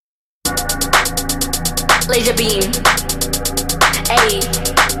laser beam. Ayy,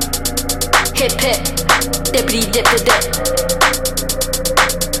 hip hip, dippity dip dip dip.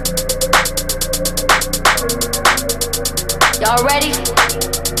 Y'all ready?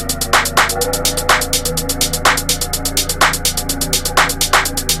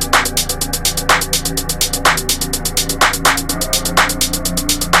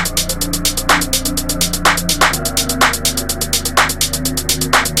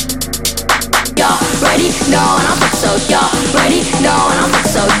 Y'all ready? No, I don't think so. Y'all ready? No, I don't think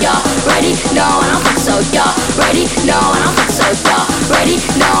so. Y'all ready? No, I don't think so. Y'all ready? No, I don't think so. Y'all ready?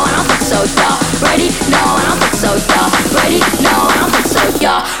 No, I don't think so. Y'all ready? No, I don't think so. Y'all ready? No, I don't think so.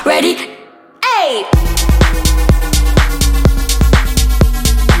 Y'all ready? Hey!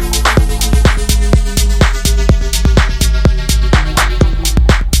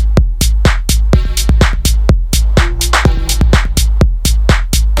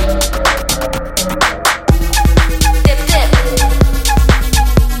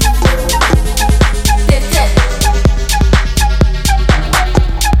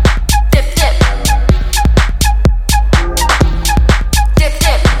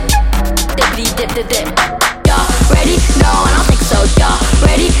 Y'all ready? No, I don't think so. Y'all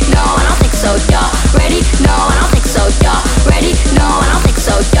ready? No, I don't think so. Y'all ready? No, I don't think so. Y'all ready? No, I don't think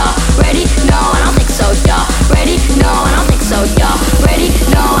so. Y'all ready? No, I don't think so. Y'all ready? No, I don't think so. Y'all ready?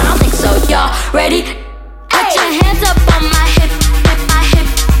 No, I don't think so. Y'all ready? Put your hands up on my hip, hip, my hip,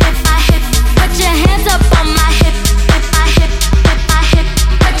 hip, my hip. Put your hands up on my hip, hip, my hip, hip, my hip.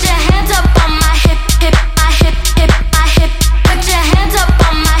 Put your hands up on my hip, hip, my hip, hip, my hip. Put your hands up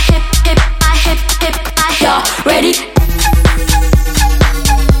on my hip, hip, my hip, hip, my hip. Y'all ready?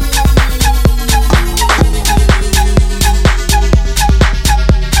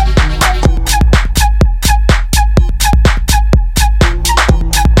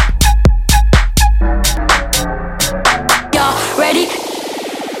 Ready?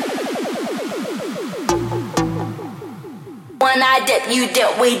 When I dip, you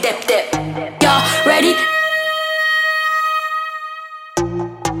dip, we dip, dip. Y'all ready?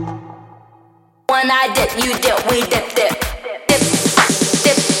 When I dip, you dip, we dip, dip. Dip,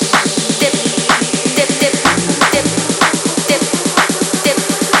 dip, dip, dip, dip, dip, dip,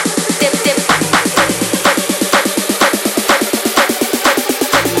 dip, dip, dip.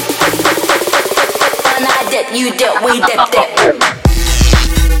 When I dip, you dip, we dip, dip.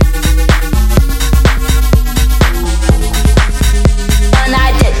 When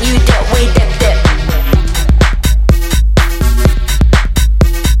I dip, you dip, we dip, dip.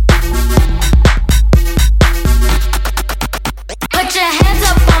 Put your hands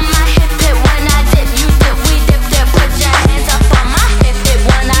up on my hip, hip. When I dip, you dip, we dip, dip. Put your hands up on my hip, hip.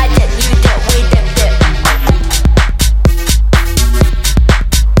 When I dip, you dip, we dip, dip.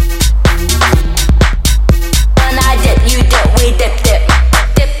 When I dip, you dip, we dip, dip.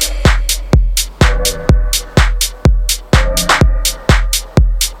 Dip.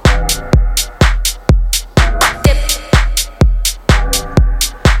 Dip.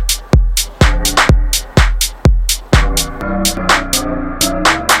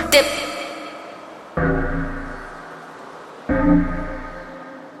 Dip.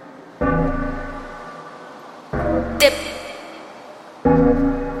 Dip.